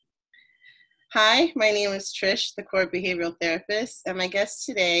Hi, my name is Trish, the core behavioral therapist, and my guest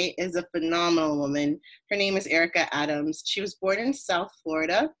today is a phenomenal woman. Her name is Airika Adams. She was born in South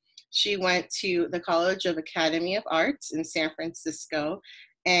Florida. She went to the College of Academy of Arts in San Francisco,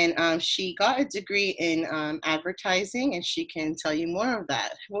 and she got a degree in advertising, and she can tell you more of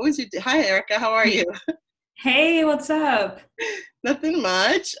that. Hi, Airika, how are you? Hey, what's up? Nothing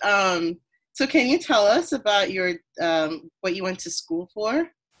much. So can you tell us about your what you went to school for?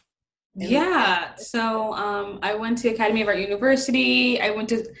 In Yeah, so I went to Academy of Art University.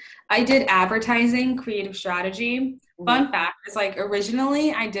 I did advertising, creative strategy. Mhm. Fun fact is like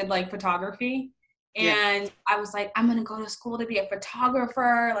originally I did like photography, Yeah, and I was like, I'm gonna go to school to be a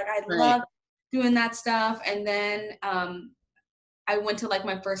photographer. Like I right. love doing that stuff. And then I went to like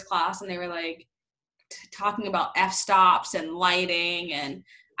my first class, and they were like talking about f-stops and lighting, and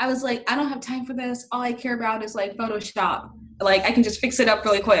I was like, I don't have time for this. All I care about is like Photoshop. Like I can just fix it up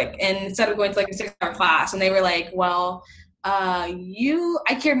really quick, and instead of going to like a 6 hour class. And they were like, well,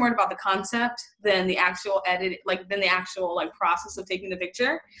 I cared more about the concept than the actual edit, like than the actual like process of taking the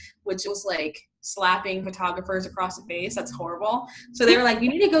picture, which was like slapping photographers across the face. That's horrible. So they were like, you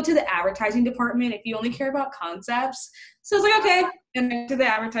need to go to the advertising department if you only care about concepts. So I was like, okay. And I went to the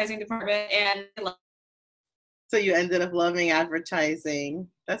advertising department, and So you ended up loving advertising.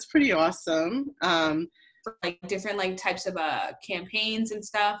 That's pretty awesome. for like different like types of campaigns and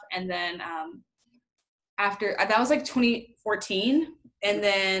stuff. And then after that was like 2014. And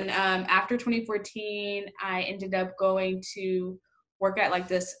then after 2014, I ended up going to work at like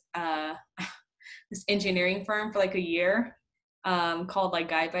this this engineering firm for like a year, called like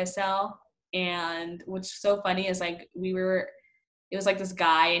Guide by Cell. And what's so funny is like it was like this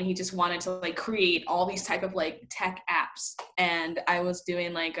guy, and he just wanted to like create all these type of like tech apps, and I was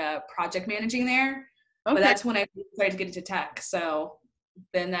doing like a project managing there. But Okay, that's when I started to get into tech. So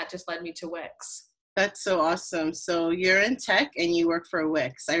then that just led me to Wix. that's so awesome. So you're in tech and you work for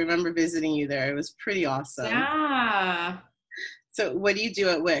Wix. I remember visiting you there. It was pretty awesome. Yeah. So what do you do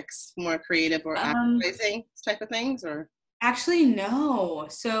at Wix? More creative or Um, advertising type of things, or? Actually, no.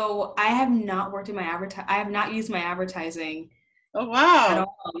 So I have not worked in my I have not used my advertising Oh at wow.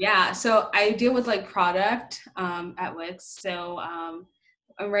 all. Yeah. So I deal with like product at Wix. So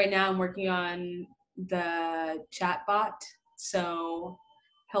right now I'm working on the chatbot. So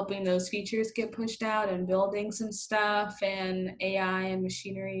helping those features get pushed out and building some stuff and AI and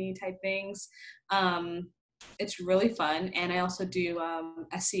machinery type things. Um, it's really fun. And I also do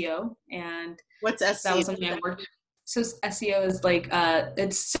SEO, and What's that was SEO? something I worked. So SEO is like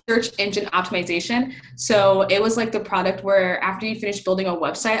it's search engine optimization. So it was like the product where after you finish building a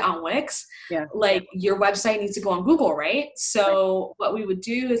website on Wix, Yeah. like your website needs to go on Google, right? So what we would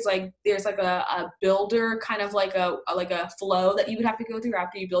do is like there's like a builder kind of like a flow that you would have to go through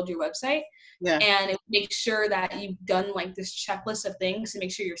after you build your website. Yeah. And it would make sure that you've done like this checklist of things to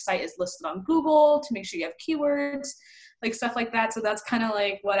make sure your site is listed on Google, to make sure you have keywords, like stuff like that. So that's kind of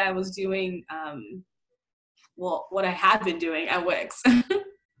like what I was doing. What I have been doing at Wix.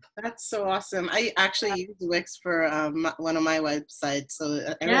 That's so awesome. I actually use Wix for one of my websites. So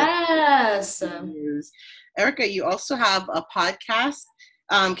everyone Yes. use. Airika, you also have a podcast.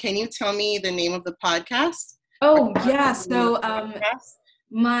 Can you tell me the name of the podcast? Or Oh yeah. the name of So the podcast?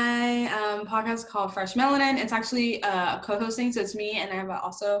 my podcast is called Fresh Melanin. It's actually co-hosting, so it's me, and I have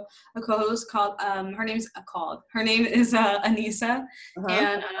also a co-host called her name is Anissa. Uh-huh.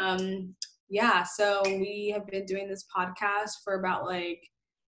 And yeah, so we have been doing this podcast for about like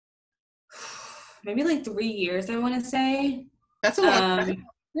maybe like 3 years, I want to say. That's a long time. Um,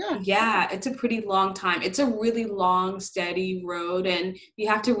 Yeah. yeah, it's a pretty long time. It's a really long, steady road, and you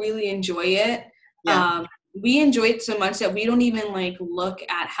have to really enjoy it. Yeah. Um, we enjoy it so much that we don't even like look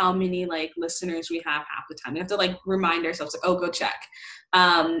at how many like listeners we have half the time. We have to like remind ourselves, like, oh, go check.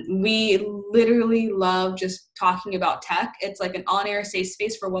 We literally love just talking about tech. It's like an on-air safe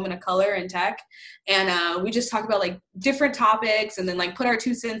space for women of color in tech, and we just talk about like different topics, and then like put our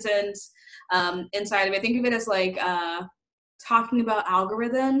 2 cents in inside of it. Think of it as like talking about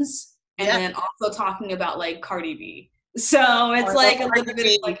algorithms, and Yeah. then also talking about like Cardi B. So Oh, it's I love like a Cardi little bit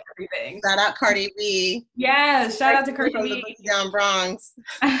of B. like everything. Shout out Cardi B. Yeah, shout out to Cardi B Cardi from the B. Boogie Down Bronx.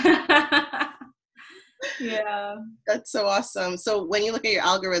 Yeah. That's so awesome. So when you look at your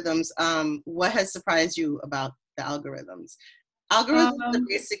algorithms, what has surprised you about the algorithms? Algorithms are Um,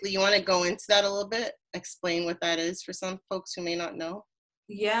 basically, you want to go into that a little bit, explain what that is for some folks who may not know?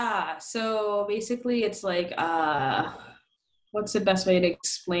 yeah. So basically it's like What's the best way to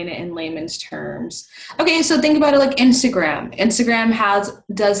explain it in layman's terms? Okay, so think about it like Instagram. Instagram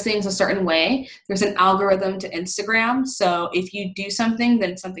does things a certain way. There's an algorithm to Instagram. So if you do something,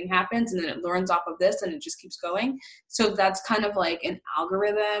 then something happens and then it learns off of this and it just keeps going. So that's kind of like an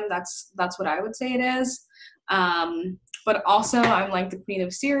algorithm. That's what I would say it is. But also I'm like the queen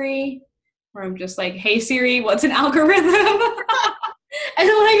of Siri, where I'm just like, hey Siri, what's an algorithm? And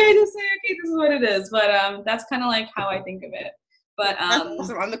like I just say, okay, this is what it is. But that's kind of like how I think of it. But That's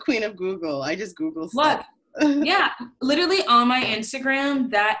awesome. I'm the queen of Google. I just Google stuff. look, yeah, literally on my Instagram,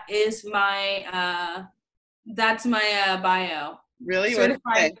 that's my bio. Really?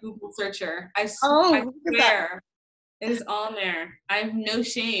 Certified Google searcher. I swear it is on there. I have no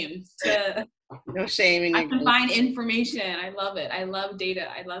shame to. No shame in I your can game. find information. I love it. I love data.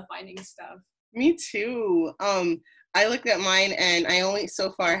 I love finding stuff. Me too. I looked at mine and I only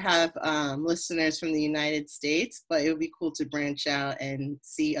so far have listeners from the United States, but it would be cool to branch out and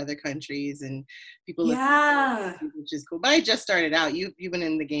see other countries and people. Yeah. Which is cool. But I just started out. You've been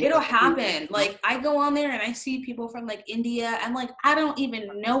in the game. It'll happen. Like I go on there and I see people from like India and like I don't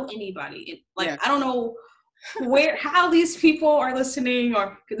even know anybody. Like I don't know how these people are listening,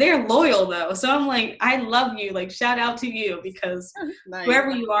 or they're loyal though. So I'm like, I love you. Like shout out to you, because nice.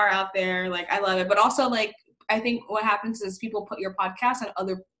 Whoever you are out there, like I love it. But also like I think what happens is people put your podcast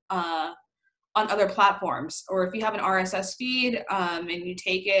on other platforms, or if you have an RSS feed and you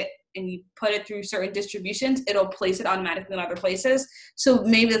take it and you put it through certain distributions, it'll place it automatically in other places. So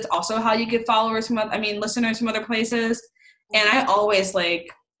maybe that's also how you get listeners from other places. And I always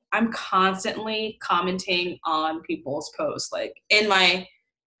I'm constantly commenting on people's posts, like in my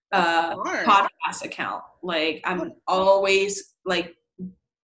podcast account. Like I'm always like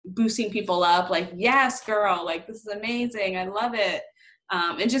boosting people up, like, yes, girl, like this is amazing. I love it.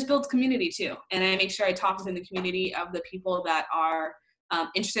 It just builds community too. And I make sure I talk within the community of the people that are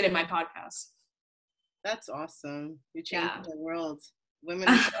interested in my podcast. That's awesome. You're changing the world. Women.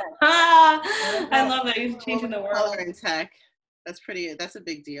 I love that you're changing the world. Color in tech. That's a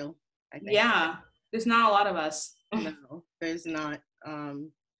big deal, I think. Yeah. There's not a lot of us. No, there's not.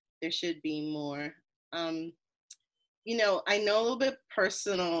 There should be more. You know, I know a little bit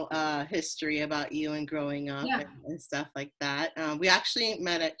personal history about you and growing up and stuff like that. We actually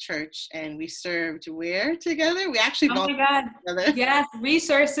met at church and we served where together? We actually volunteered together. Yes,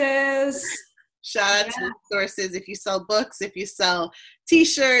 resources. Shout out to resources. If you sell books, if you sell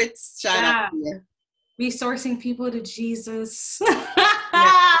t-shirts, shout out to you. Resourcing people to Jesus.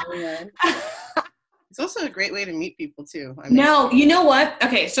 It's also a great way to meet people too. No, you know what?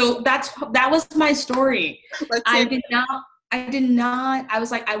 Okay, so that was my story. I did not. I was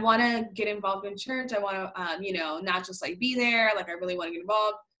like, I want to get involved in church. I want to, not just like be there. Like I really want to get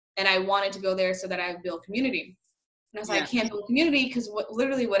involved, and I wanted to go there so that I would build community. And I was like, I can't build community because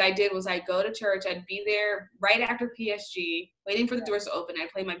what I did was I go to church. I'd be there right after PSG, waiting for the doors to open.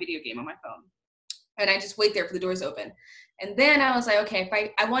 I'd play my video game on my phone, and I just wait there for the doors to open. And then I was like, okay,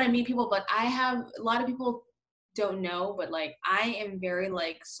 if I want to meet people, but I have a lot of people don't know, but like I am very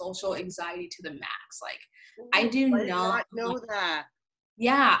like social anxiety to the max. Like I do not know that.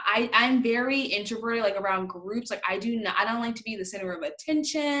 Yeah, I'm very introverted, like around groups. Like I don't like to be the center of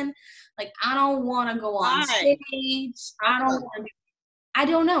attention. Like I don't want to go on stage. I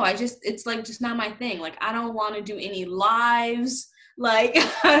don't know. It's like just not my thing. Like I don't want to do any lives. Like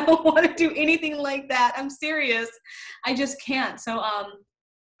I don't want to do anything like that. I'm serious. I just can't. So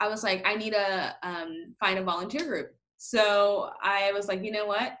I was like, I need to find a volunteer group. So I was like, you know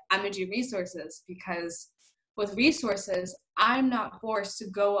what? I'm gonna do resources, because with resources, I'm not forced to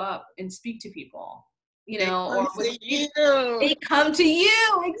go up and speak to people. They come to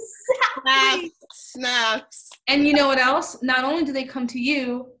you. Exactly. Snaps. And you know what else? Not only do they come to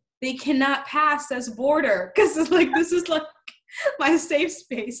you, they cannot pass this border, because it's like this is like my safe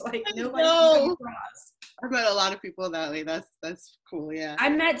space. Like nobody can come across. I've met a lot of people that way. That's cool. Yeah. I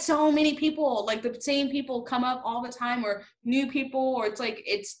met so many people. Like the same people come up all the time, or new people, or it's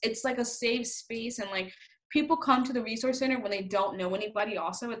like a safe space. And like people come to the resource center when they don't know anybody.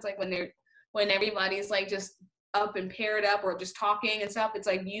 Also, it's like when everybody's like just up and paired up or just talking and stuff. It's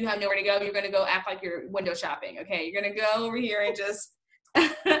like you have nowhere to go. You're gonna go act like you're window shopping. Okay, you're gonna go over here and just.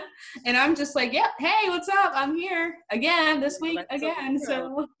 And I'm just like, yeah, hey, what's up? I'm here again this week again.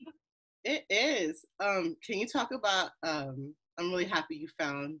 So it is. Can you talk about? I'm really happy you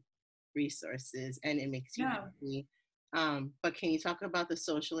found resources and it makes you happy. But can you talk about the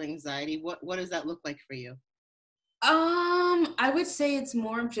social anxiety? What does that look like for you? I would say it's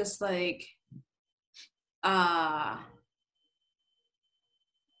more of just like, I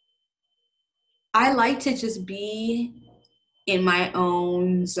like to just be in my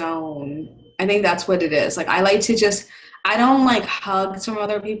own zone. I think that's what it is. Like I like to just I don't like hugs from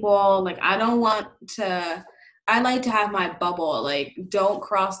other people. Like I don't want to I like to have my bubble. Like don't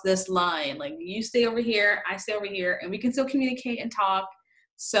cross this line. Like you stay over here, I stay over here, and we can still communicate and talk.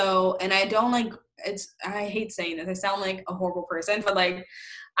 So, and I don't like I hate saying this. I sound like a horrible person, but like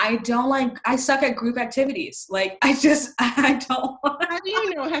I don't like I suck at group activities. Like I just I don't How do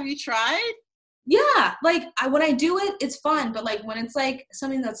you know? Have you tried? yeah, like when I do it, it's fun. But like when it's like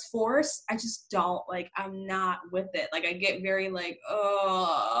something that's forced, I just don't like. I'm not with it. Like I get very like,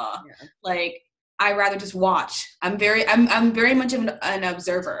 oh, Yeah. like I rather just watch. I'm very much of an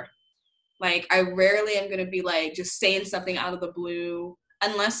observer. Like I rarely am gonna be like just saying something out of the blue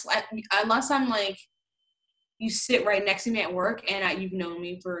unless I'm like you sit right next to me at work and you've known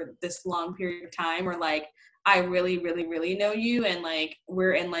me for this long period of time, or like I really really really know you and like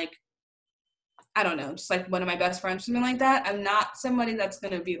we're in like I don't know, just like one of my best friends, something like that. I'm not somebody that's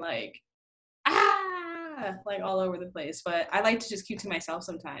gonna be like, like all over the place. But I like to just keep to myself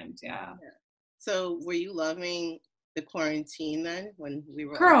sometimes. Yeah. Yeah. So were you loving the quarantine then when we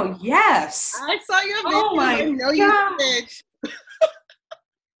were all Girl, yes. I saw your Oh videos. I my know you did. gosh.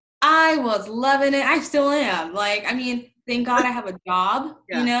 I was loving it. I still am. Like, I mean, thank God I have a job,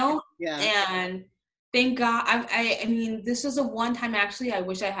 you Yeah. know? Yeah. And thank God I mean, this is a one time actually I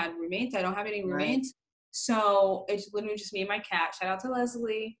wish I had roommates. I don't have any Right. roommates. So it's literally just me and my cat. Shout out to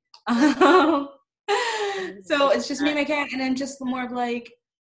Leslie. So it's just me and my cat, and then just more of like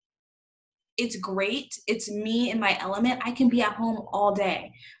it's great. It's me in my element. I can be at home all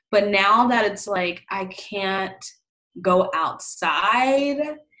day. But now that it's like I can't go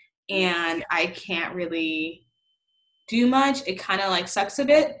outside and I can't really do much, it kind of like sucks a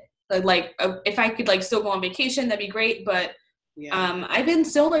bit. If I could like still go on vacation, that'd be great. But Yeah. I've been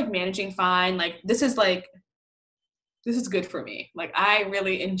still like managing fine. This is good for me. Like I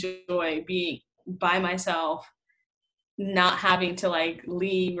really enjoy being by myself, not having to like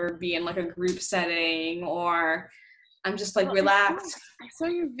leave or be in like a group setting, or I'm just like Well, relaxed. I saw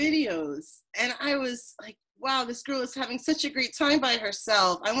your videos and I was like, wow, this girl is having such a great time by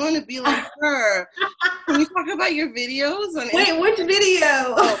herself. I want to be like her. Can you talk about your videos on Instagram? Wait, which video?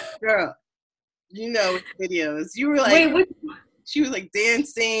 Oh, girl, you know videos. You were like, Wait, which? she was like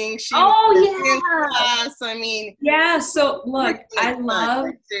dancing. She was in a dance Oh class. I mean, yeah. So you're look, having fun.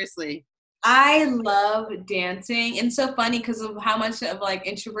 Like, seriously. I love dancing. And it's so funny because of how much of like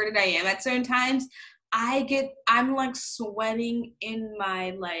introverted I am at certain times. I'm like sweating in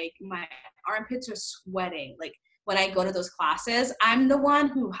my armpits are sweating. Like when I go to those classes, I'm the one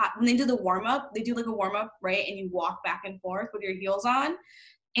who, when they do the warm up, they do like a warm up, right? And you walk back and forth with your heels on.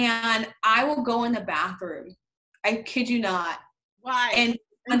 And I will go in the bathroom. I kid you not. Why? And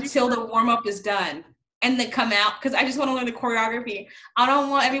And until the warm up is done and then come out because I just want to learn the choreography. I don't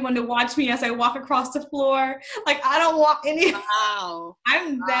want everyone to watch me as I walk across the floor. Like I don't want any. wow.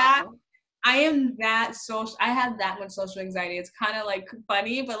 I'm that. Wow. I am that social. I have that much social anxiety. It's kind of like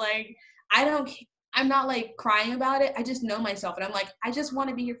funny, but like I don't. I'm not like crying about it. I just know myself, and I'm like, I just want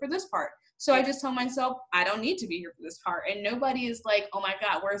to be here for this part. So I just tell myself I don't need to be here for this part, and nobody is like, oh my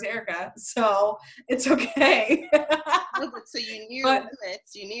god, where's Airika? So it's okay. No, but so you knew your But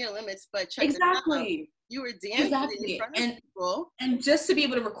limits. You knew your limits, but check this out. exactly. You were dancing in Exactly. front of people. And just to be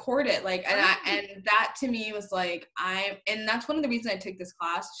able to record it, like Right. and that to me was like and that's one of the reasons I took this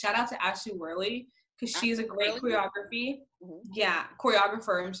class. Shout out to Ashley Worley, because she's a great Really? choreography. Mm-hmm. Yeah,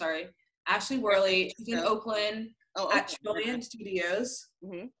 choreographer, I'm sorry. Ashley Worley, she's in So, Oakland oh, at okay. Trillion Studios.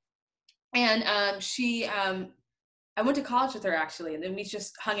 Mm-hmm. And she I went to college with her actually, and then we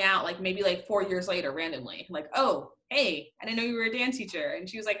just hung out like maybe like 4 years later randomly. Like, oh, hey, I didn't know you were a dance teacher. And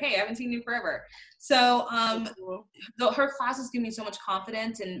she was like, hey, I haven't seen you forever. So Cool. her classes give me so much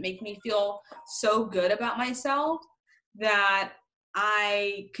confidence and make me feel so good about myself that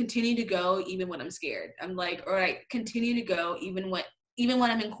I continue to go even when I'm scared. I'm like, or I continue to go even when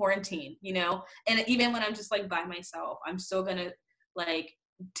I'm in quarantine, you know, and even when I'm just like by myself, I'm still gonna like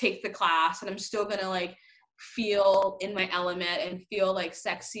take the class, and I'm still gonna like feel in my element and feel like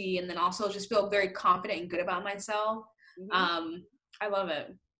sexy, and then also just feel very confident and good about myself. Mm-hmm. I love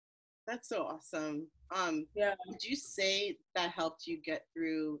it. That's so awesome. Yeah. Would you say that helped you get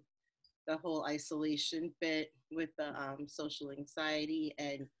through the whole isolation bit with the social anxiety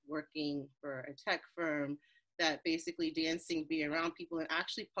and working for a tech firm? That basically dancing, being around people, and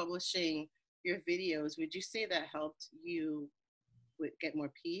actually publishing your videos. Would you say that helped you get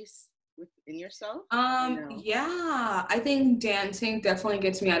more peace within yourself? Or no? Yeah, I think dancing definitely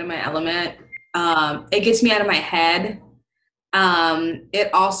gets me out of my element. It gets me out of my head.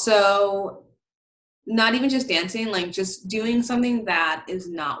 It also not even just dancing, like just doing something that is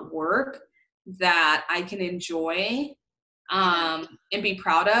not work that I can enjoy and be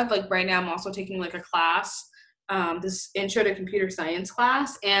proud of. Like right now I'm also taking like a class, this intro to computer science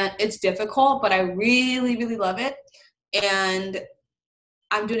class, and it's difficult, but I really, really love it. And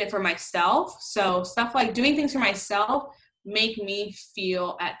I'm doing it for myself. So stuff like doing things for myself make me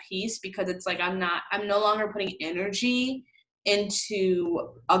feel at peace, because it's like I'm no longer putting energy into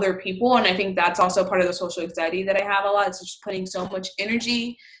other people. And I think that's also part of the social anxiety that I have a lot. It's just putting so much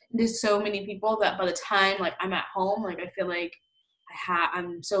energy into so many people that by the time like I'm at home, like I feel like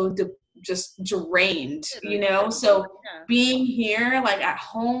I'm so just drained, you know? So Yeah. being here like at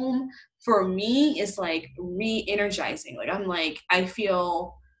home for me is like re-energizing. Like I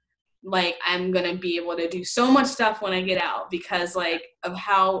feel like I'm gonna be able to do so much stuff when I get out because like of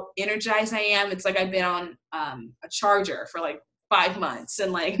how energized I am. It's like I've been on a charger for like 5 months,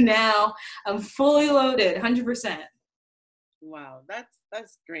 and like now I'm fully loaded, 100%. Wow,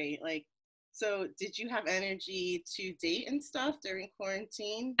 that's great. Like, so did you have energy to date and stuff during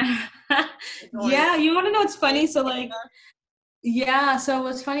quarantine? Go on Yeah, you want to know what's funny? dates So and like, stuff? yeah, so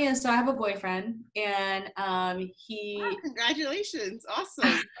what's funny is, so I have a boyfriend, and Wow, he congratulations.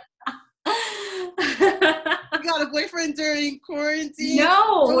 Awesome. You got a boyfriend during quarantine?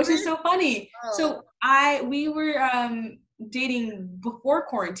 No, which is COVID? so funny. Oh, So we were dating before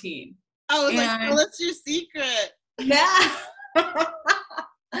quarantine. I was like, oh, And that's your secret. yeah.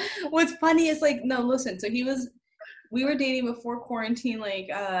 What's funny is like, no, listen, so we were dating before quarantine, like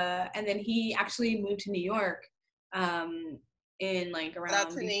and then he actually moved to New York in like Shout out around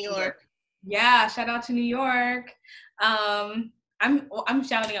to New December. York. Yeah, shout out to New York. I'm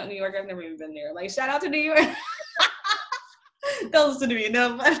shouting out New York. I've never even been there. Like, shout out to New York. Don't listen to me,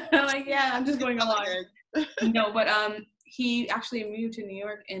 no, but I'm like, yeah, I'm just It's going all along. good. No, but he actually moved to New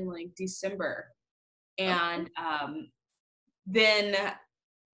York in like December, Okay. and then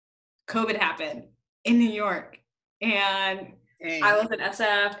COVID happened in New York, and I Dang. was in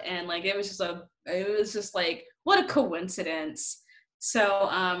SF, and like it was just like what a coincidence. So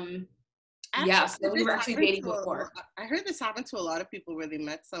yeah, Actually, so we were actually dating before. I heard this happened to a lot of people where they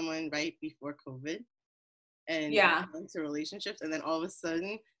met someone right before COVID and Yeah, got into relationships, and then all of a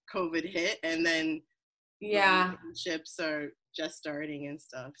sudden COVID hit, and then yeah, relationships are just starting and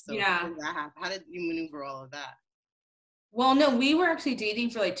stuff. So how yeah. did that happen? How did you maneuver all of that? Well, no, we were actually dating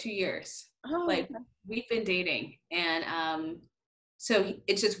for like 2 years. Oh, Like we've been dating, and so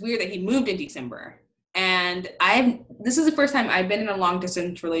it's just weird that he moved in December. And this is the first time I've been in a long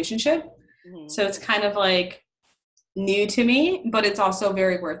distance relationship, hmm. so it's kind of like new to me, but it's also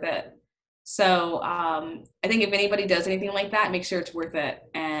very worth it. So I think if anybody does anything like that, make sure it's worth it,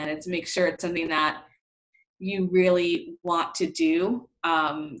 and make sure it's something that you really want to do,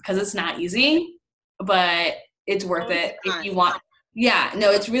 because it's not easy, but it's No, worth it's it if not. you want. Yeah,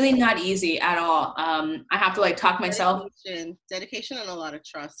 no, it's really not easy at all. I have to like talk myself. Dedication, and a lot of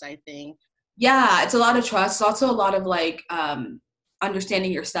trust, I think. Yeah, it's a lot of trust. It's also a lot of like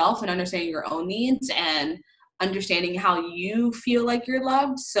understanding yourself and understanding your own needs and understanding how you feel like you're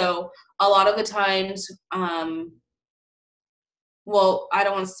loved. So a lot of the times, well, I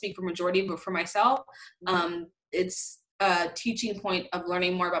don't want to speak for majority, but for myself, Hmm. it's a teaching point of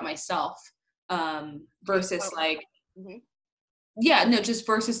learning more about myself, versus like, Hmm. yeah, no, just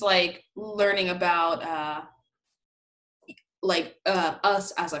versus like learning about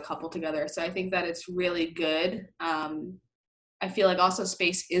us as a couple together. So I think that it's really good. I feel like also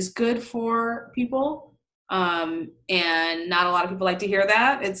space is good for people. And not a lot of people like to hear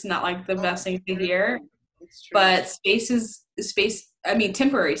that. It's not like the Oh, best thing to true. hear, It's true. but space. I mean,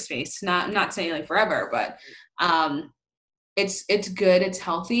 temporary space, not saying like forever, but it's good. It's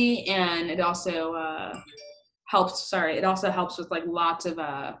healthy, and it also helps. Sorry, it also helps with like lots of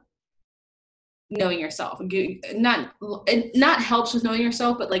knowing yourself. Not it not helps with knowing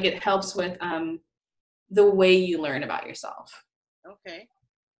yourself, but like it helps with the way you learn about yourself. Okay.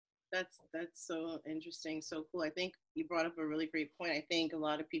 That's so interesting, so cool. I think you brought up a really great point. I think a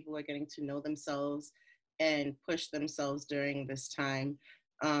lot of people are getting to know themselves and push themselves during this time.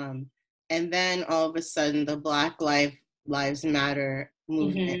 Um, and then all of a sudden, the Lives Matter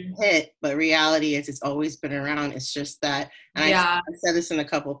movement Hmm. hit. But reality is, it's always been around. It's just that, and Yeah, I said this in a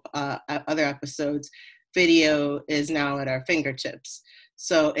couple other episodes. Video is now at our fingertips,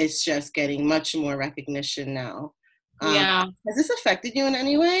 so it's just getting much more recognition now. Um, yeah. has this affected you in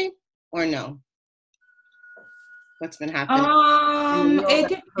any way? Or no? What's been happening in the world It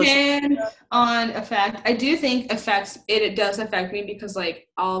of social depends media? on effect. I do think it does affect me because like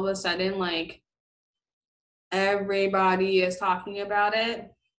all of a sudden like everybody is talking about it.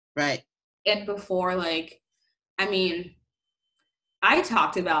 Right. And before, like, I mean, I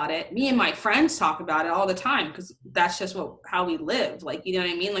talked about it. Me and my friends talk about it all the time because that's just how we live. Like, you know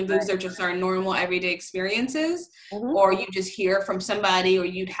what I mean? Like, those Right. are just our normal everyday experiences. Mm-hmm. Or you just hear from somebody, or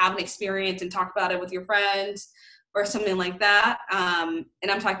you'd have an experience and talk about it with your friends or something like that. And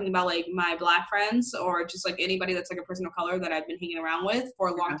I'm talking about like my Black friends or just like anybody that's like a person of color that I've been hanging around with for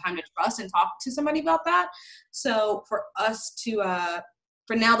a long time to trust and talk to somebody about that. So for us to,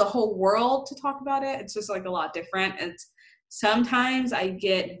 for now the whole world to talk about it, it's just like a lot different. It's sometimes I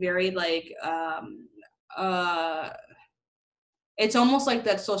get very like it's almost like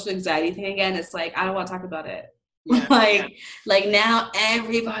that social anxiety thing again. It's like I don't want to talk about it. Yeah. Like now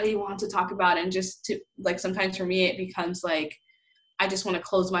everybody wants to talk about it, and just to like sometimes for me it becomes like I just want to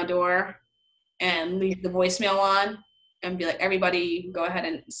close my door and leave the voicemail on and be like, everybody go ahead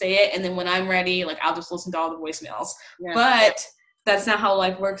and say it, and then when I'm ready, like I'll just listen to all the voicemails. Yeah. But that's not how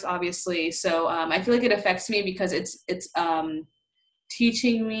life works, obviously. So I feel like it affects me because it's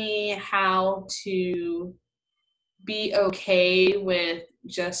teaching me how to be okay with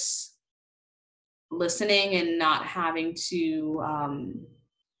just listening and not having to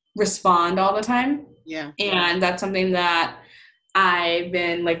respond all the time. Yeah. And that's something that I've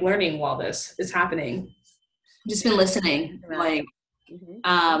been like learning while this is happening. Just been listening, like,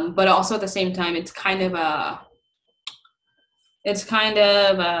 but also at the same time, it's kind of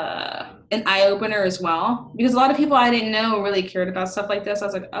an eye opener as well, because a lot of people I didn't know really cared about stuff like this. I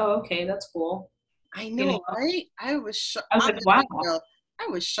was like, oh, okay, that's cool. I know, right? I was shocked. I was like, wow. I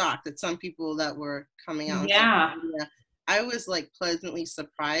was shocked at some people that were coming out. Yeah. I was like pleasantly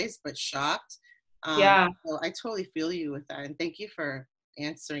surprised, but shocked. Yeah. So I totally feel you with that. And thank you for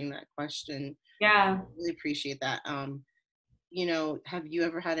answering that question. Yeah. I really appreciate that. You know, have you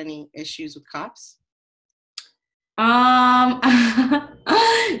ever had any issues with cops? You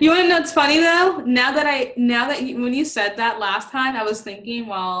want to know what's funny though? When you said that last time, I was thinking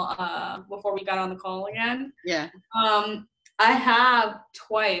while before we got on the call again. Yeah. I have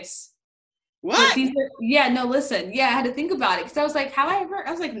twice. What? Listen. Yeah, I had to think about it because I was like, have I ever?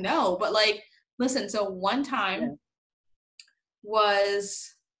 I was like, no, but like, listen. So one time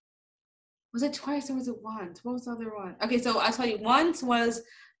was it twice or was it once? What was the other one? Okay, so I'll tell you. Once was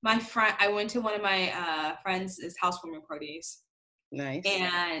my friend. I went to one of my friends' housewarming parties. Nice.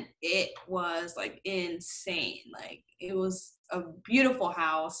 And it was like insane. Like it was a beautiful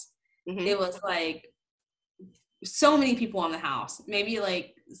house. Mm-hmm. It was like so many people in the house, maybe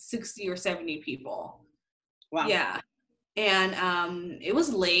like 60 or 70 people. Wow. Yeah. And it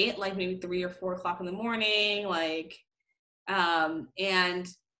was late, like maybe 3 or 4 o'clock in the morning. Like, and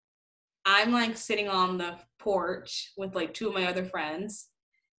I'm like sitting on the porch with like 2 of my other friends.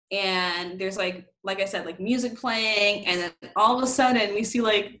 And there's like I said, like music playing, and then all of a sudden we see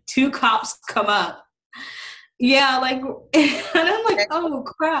like 2 cops come up. Yeah, like, and I'm like, oh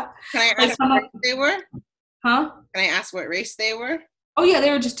crap. Can I ask what race they were? Huh? Can I ask what race they were? Oh yeah, they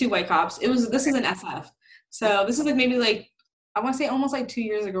were just 2 white cops. This is an SF. So this is like maybe like, I want to say almost like 2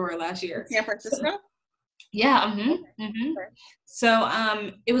 years ago or last year. San Francisco? So, yeah. Okay.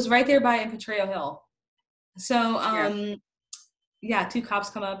 So it was right there by Potrero Hill. So yeah, 2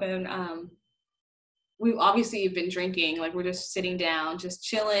 cops come up, and we've obviously been drinking. Like we're just sitting down, just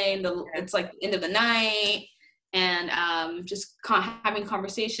chilling. It's like the end of the night, and just having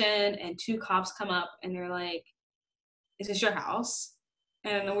conversation. And 2 cops come up, and they're like, "Is this your house?"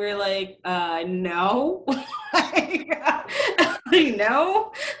 And we're like, "No." Like,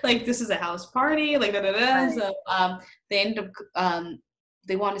 no. Like this is a house party. Like da da da. So they ended up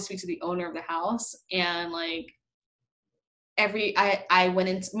they wanted to speak to the owner of the house, and like. I went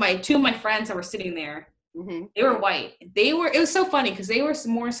in, 2 of my friends that were sitting there, they were white. It was so funny because they were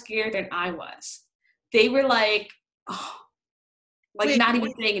more scared than I was. They were like, oh, like not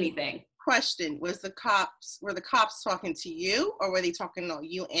even saying anything. Question, were the cops talking to you, or were they talking to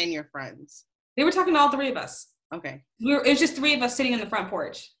you and your friends? They were talking to all 3 of us. Okay. It was just 3 of us sitting on the front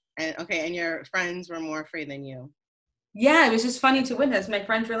porch. And your friends were more afraid than you. Yeah, it was just funny to witness. My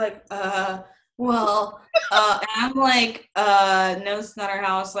friends were like, well, and I'm like, no, it's not our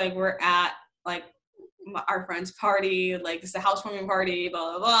house. Like, we're at, like, our friend's party. Like, it's a housewarming party,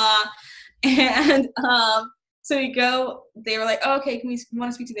 blah, blah, blah. And so we go, they were like, oh, okay, we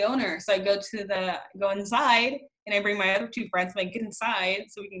want to speak to the owner. So I go inside, and I bring my other 2 friends, like, get inside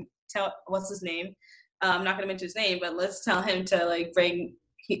so we can tell, what's his name? I'm not going to mention his name, but let's tell him to, like,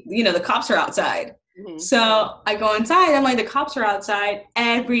 the cops are outside. Mm-hmm. So I go inside. I'm like, the cops are outside.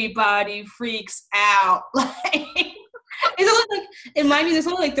 Everybody freaks out. Like, it's only like, in my view, there's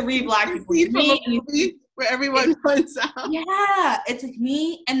only like 3 Black people. where everyone runs out. Yeah, it's like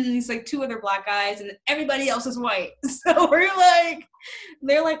me and then these like two other black guys and everybody else is white. So we're like,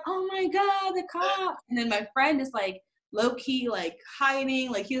 they're like, oh my God, the cops. And then my friend is like low key, like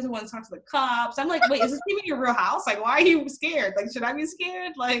hiding, like he doesn't want to talk to the cops. I'm like, wait, is this even your real house? Like, why are you scared? Like, should I be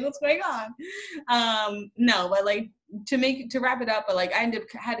scared? Like, what's going on? No, but like to wrap it up, but like I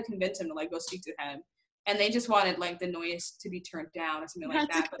had to convince him to like go speak to him. And they just wanted like the noise to be turned down or something like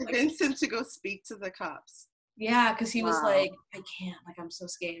that. You had to convince him to go speak to the cops. Yeah, because he was like, I can't, like, I'm so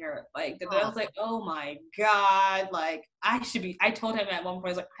scared. Like, I was like, oh my God, like, I told him at one point, I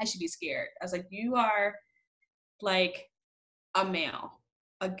was like, I should be scared. I was like, you are like a male,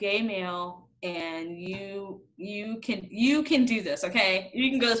 a gay male, and you can do this, okay? You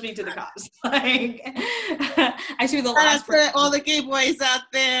can go speak to the cops. Like, I should be the last person. All the gay boys out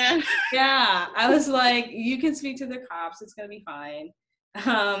there. Yeah, I was like, you can speak to the cops. It's gonna be fine.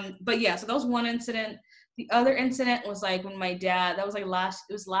 But yeah, so that was one incident. The other incident was like when my dad. That was like last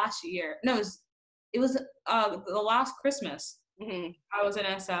year. No, it was the last Christmas. Mm-hmm. I was in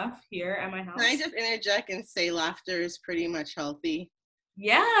SF here at my house. Can I just interject and say laughter is pretty much healthy?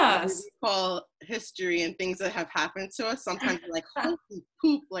 Yes. We call history and things that have happened to us. Sometimes we're like, holy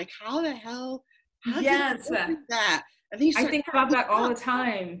poop, like how the hell? Yes. That. I think about that all the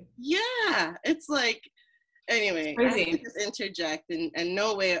time. Yeah. It's like, anyway, crazy. I have to just interject and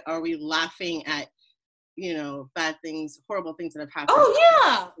no way are we laughing at, bad things, horrible things that have happened.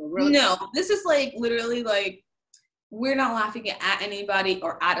 Oh yeah. No, this is like literally like, we're not laughing at anybody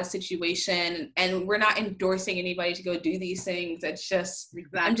or at a situation, and we're not endorsing anybody to go do these things. It's just,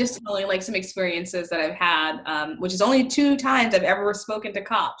 I'm just telling like some experiences that I've had, which is only 2 times I've ever spoken to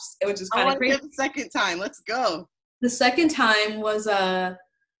cops, which is kind of crazy. The second time, let's go. The second time was,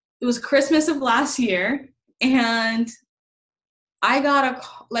 it was Christmas of last year, and I got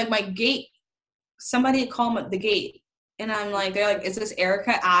my gate, somebody called the gate, and I'm like, they're like, is this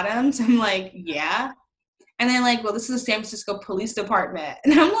Airika Adams? I'm like, yeah. And they're like, well, this is the San Francisco Police Department.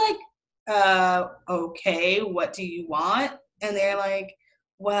 And I'm like, okay, what do you want? And they're like,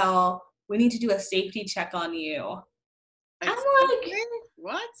 well, we need to do a safety check on you. I'm like,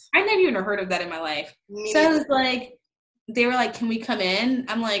 what? I never even heard of that in my life. So I was like, they were like, can we come in?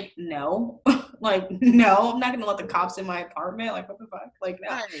 I'm like, no. Like, no, I'm not going to let the cops in my apartment. Like, what the fuck? Like,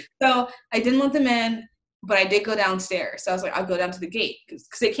 no. Right. So I didn't let them in, but I did go downstairs. So I was like, I'll go down to the gate because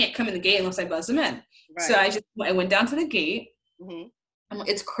they can't come in the gate unless I buzz them in. Right. So I went down to the gate. Mm-hmm. I'm like,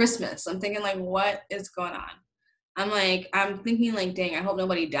 it's Christmas. I'm thinking like, what is going on? I'm thinking like, dang, I hope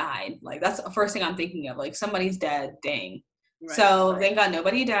nobody died. Like, that's the first thing I'm thinking of. Like, somebody's dead. Dang. Right, so thank God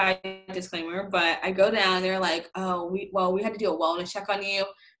nobody died, disclaimer. But I go down and they're like, oh, we had to do a wellness check on you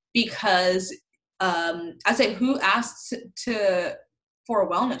because I said, who asked for a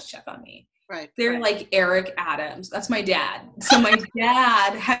wellness check on me? Right. They're like Airika Adams. That's my dad. So my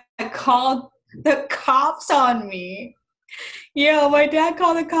dad had called the cops on me. Yeah, my dad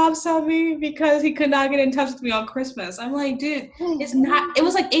called the cops on me because he could not get in touch with me on Christmas. I'm like, dude, it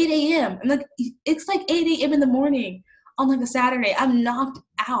was like 8 a.m. I'm like, it's like 8 a.m. in the morning on like a Saturday. I'm knocked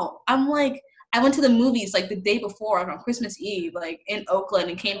out. I'm like, I went to the movies like the day before on Christmas Eve, like in Oakland,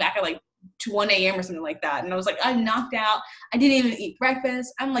 and came back at like 1 a.m. or something like that. And I was like, I'm knocked out. I didn't even eat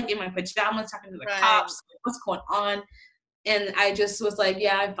breakfast. I'm like in my pajamas talking to the cops. What's going on? And I just was like,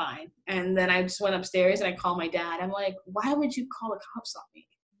 yeah, I'm fine. And then I just went upstairs and I called my dad. I'm like, why would you call the cops on me?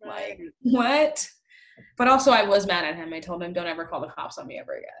 Right. Like, what? But also I was mad at him. I told him, don't ever call the cops on me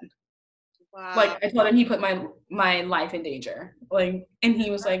ever again. Wow. Like, I told him he put my life in danger. Like, and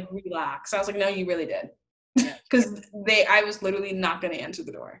he was like, relax. I was like, no, you really did. Because I was literally not going to answer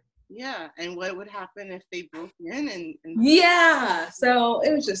the door. Yeah, and what would happen if they broke in and yeah, so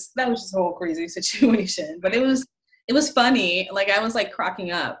that was just a whole crazy situation. But it was funny. Like, I was like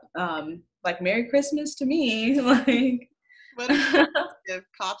cracking up. Like, Merry Christmas to me. Like, what if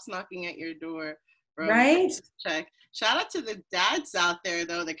cops knocking at your door? Right? Check. Shout out to the dads out there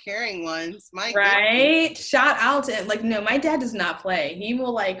though, the caring ones. My right? Goodness. Shout out to him. Like, no, my dad does not play. He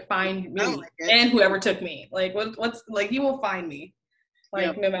will like find me and whoever took me. Like, what's like, he will find me.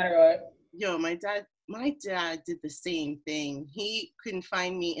 Like, no matter what. Yo, my dad did the same thing. He couldn't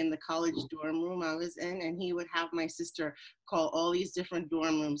find me in the college dorm room I was in, and he would have my sister call all these different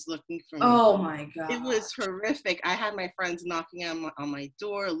dorm rooms looking for me. Oh my God. It was horrific. I had my friends knocking on my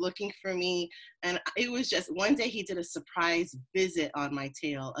door looking for me, and it was just, one day he did a surprise visit on my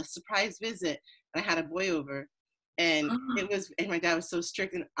tail, a surprise visit. I had a boy over, and and my dad was so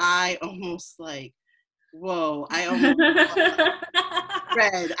strict, and I almost like, whoa, I almost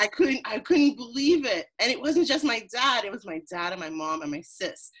read. I couldn't believe it. And it wasn't just my dad, it was my dad and my mom and my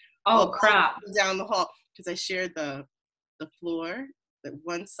sis. Oh crap. Down the hall. because I shared the floor. That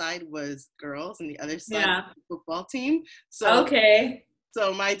one side was girls and the other side Yeah. was the football team. So Okay.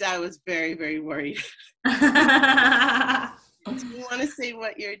 so my dad was very, very worried. Oh Do you want to say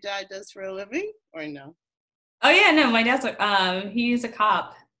what your dad does for a living or no? yeah, no, my dad's he's a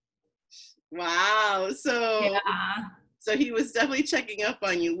cop. Wow. Yeah. So he was definitely checking up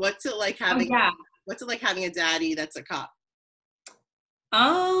on you. Oh yeah. What's it like having a daddy that's a cop?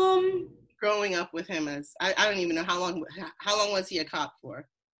 Um, Growing up with him as I don't even know how long was he a cop for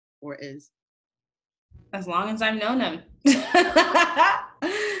or is? as long as I've known him.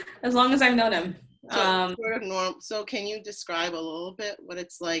 As long as I've known him. So Um, sort of norm. So can you describe a little bit what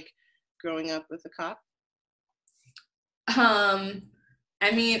it's like growing up with a cop? um,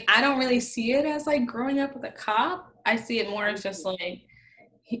 I mean, I don't really see it as like growing up with a cop. I see it more as just like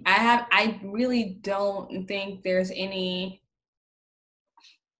I really don't think there's anything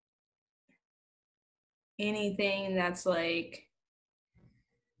that's like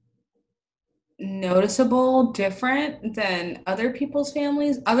noticeable different than other people's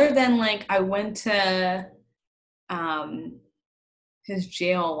families, other than like I went to um his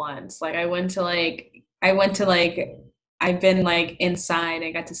jail once. Like I've been like inside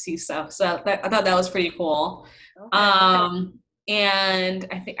and got to see stuff. So I thought that was pretty cool. Okay. And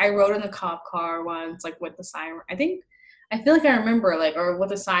I think I rode in the cop car once, like with the siren. I feel like I remember like or with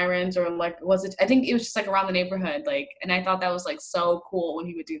the sirens or like was it I think it was just like around the neighborhood, like and I thought that was like so cool when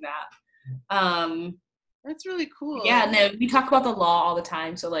he would do that. That's really cool. Yeah, no, we talk about the law all the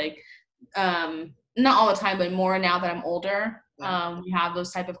time. So like not all the time, but more now that I'm older. Yeah. We have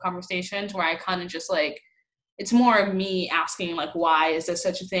those type of conversations where I kind of just like it's more of me asking like why is there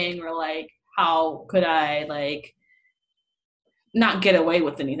such a thing or like how could I like not get away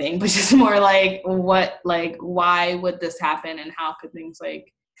with anything, but just more like what like why would this happen and how could things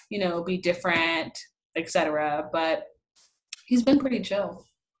like, be different, etc. But he's been pretty chill.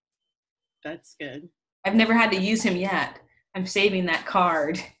 That's good. I've never had to use him yet. I'm saving that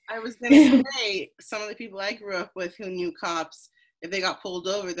card. I was gonna say some of the people I grew up with who knew cops, if they got pulled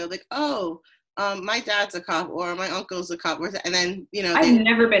over, they're like, "Oh, my dad's a cop," or "My uncle's a cop," and then I've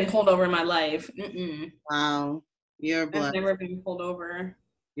never been pulled over in my life. Mm-mm. Wow, you're I've blessed. never been pulled over.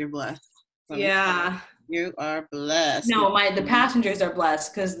 You're blessed. Yeah. You are blessed. No, the passengers are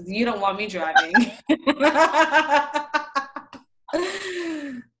blessed because you don't want me driving.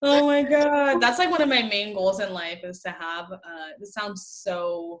 Oh my God. That's like one of my main goals in life is to have, this sounds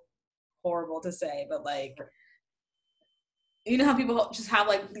so horrible to say, but like, you know how people just have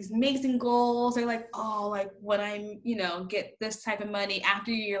like these amazing goals. They're like, oh, like when I'm, get this type of money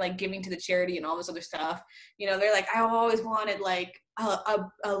after you're like giving to the charity and all this other stuff, they're like, I always wanted like a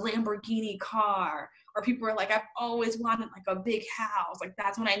Lamborghini car. Or people are like, I've always wanted like a big house. Like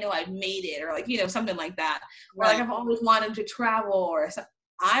that's when I know I've made it. Or like, something like that. Or like I've always wanted to travel or something.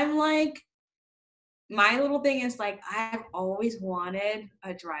 I'm like, my little thing is like, I've always wanted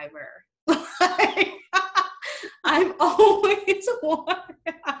a driver.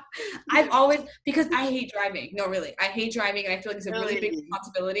 I've always, because I hate driving. No, really. I hate driving and I feel like it's a really big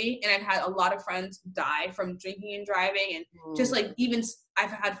responsibility. And I've had a lot of friends die from drinking and driving. And just like, even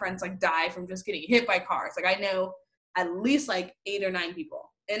I've had friends like die from just getting hit by cars. Like I know at least like 8 or 9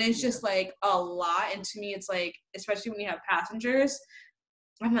 people. And it's just like a lot. And to me, it's like, especially when you have passengers,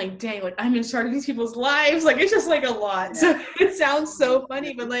 I'm like, dang, like I'm in charge of these people's lives. Like it's just like a lot. So it sounds so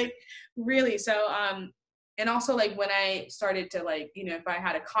funny, but like really. So, and also like when I started to like, if I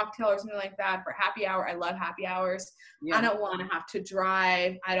had a cocktail or something like that for happy hour, I love happy hours. Yeah. I don't want to have to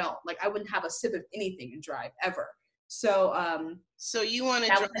drive. I wouldn't have a sip of anything and drive ever. So, so you want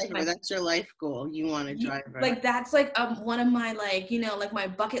to drive, that's your life goal. You want to drive. Like that's like one of my like, like my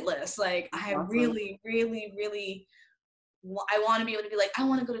bucket list. Like I really, really, really I want to be able to be like, I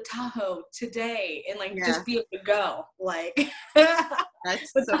want to go to Tahoe today and like just be able to go. Like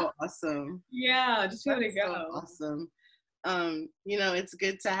that's so awesome. Yeah, just be able to go. So awesome. It's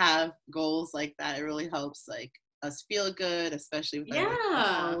good to have goals like that. It really helps like us feel good, especially with our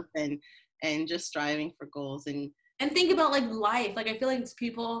health and just striving for goals and think about like life. Like I feel like it's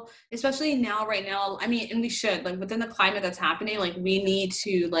people, especially now, right now. I mean, and we should like within the climate that's happening. Like we need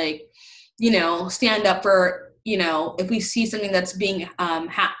to like, stand up for. If we see something that's being,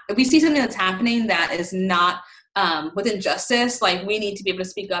 if we see something that's happening that is not with injustice, like we need to be able to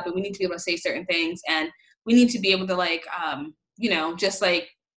speak up and we need to be able to say certain things and we need to be able to like, just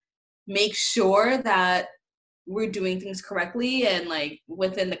like make sure that we're doing things correctly and like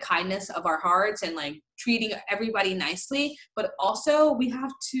within the kindness of our hearts and like treating everybody nicely. But also we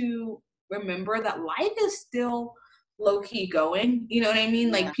have to remember that life is still low-key going, you know what I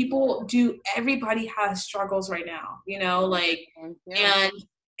mean? Like everybody has struggles right now, you know, like,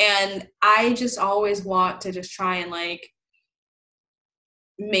 and I just always want to just try and like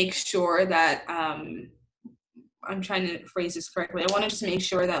make sure that I'm trying to phrase this correctly. I want to just make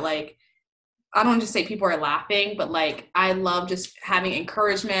sure that like I don't just say people are laughing, but like I love just having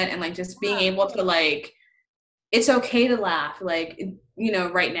encouragement and like just being able to like it's okay to laugh, like, you know,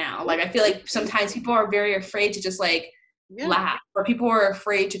 right now. Like I feel like sometimes people are very afraid to just like laugh, or people are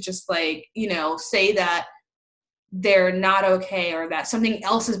afraid to just like, you know, say that they're not okay or that something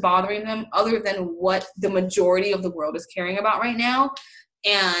else is bothering them other than what the majority of the world is caring about right now.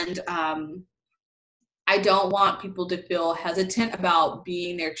 And I don't want people to feel hesitant about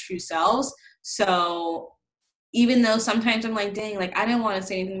being their true selves. So even though sometimes I'm like, dang, like I didn't want to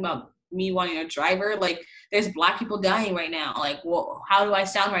say anything about me wanting a driver. Like there's Black people dying right now. Like, well, how do I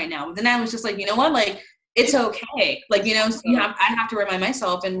sound right now? But then I was just like, you know what? Like it's okay. Like, you know, I have to remind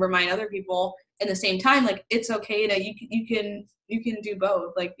myself and remind other people in the same time, like it's okay to you can do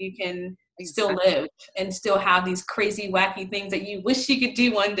both. Like you can still live and still have these crazy wacky things that you wish you could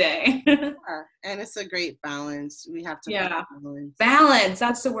do one day. And it's a great balance. We have to find balance.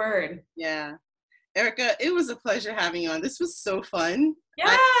 That's the word. Yeah. Airika, it was a pleasure having you on. This was so fun. Yeah.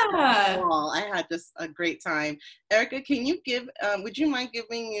 I had just a great time. Airika, can you would you mind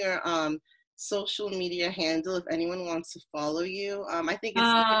giving your social media handle if anyone wants to follow you? I think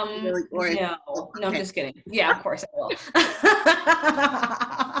it's really no, I'm just kidding. Yeah, of course I will.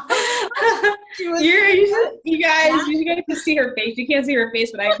 you guys can see her face. You can't see her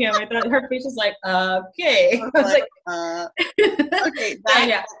face, but I can. I thought her face was like, okay. I was like, okay.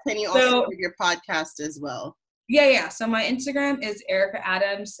 Can you also do your podcast as well? Yeah. So my Instagram is Airika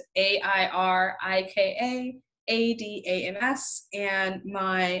Adams, Airika Adams, and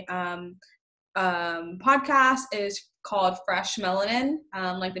my podcast is called Fresh Melanin,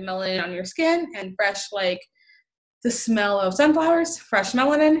 like the melanin on your skin, and fresh like the smell of sunflowers, fresh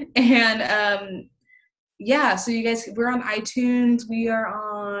melanin. And so you guys, we're on iTunes, we are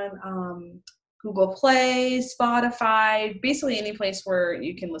on Google Play, Spotify, basically any place where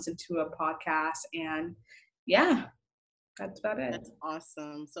you can listen to a podcast. And yeah, that's about it. That's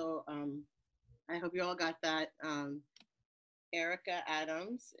awesome. So I hope you all got that. Airika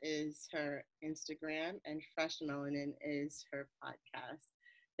Adams is her Instagram, and Fresh Melanin is her podcast.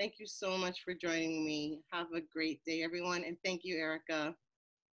 Thank you so much for joining me. Have a great day, everyone, and thank you, Airika.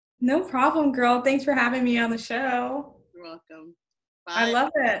 No problem, girl. Thanks for having me on the show. You're welcome. Bye. I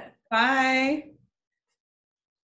love it. Bye.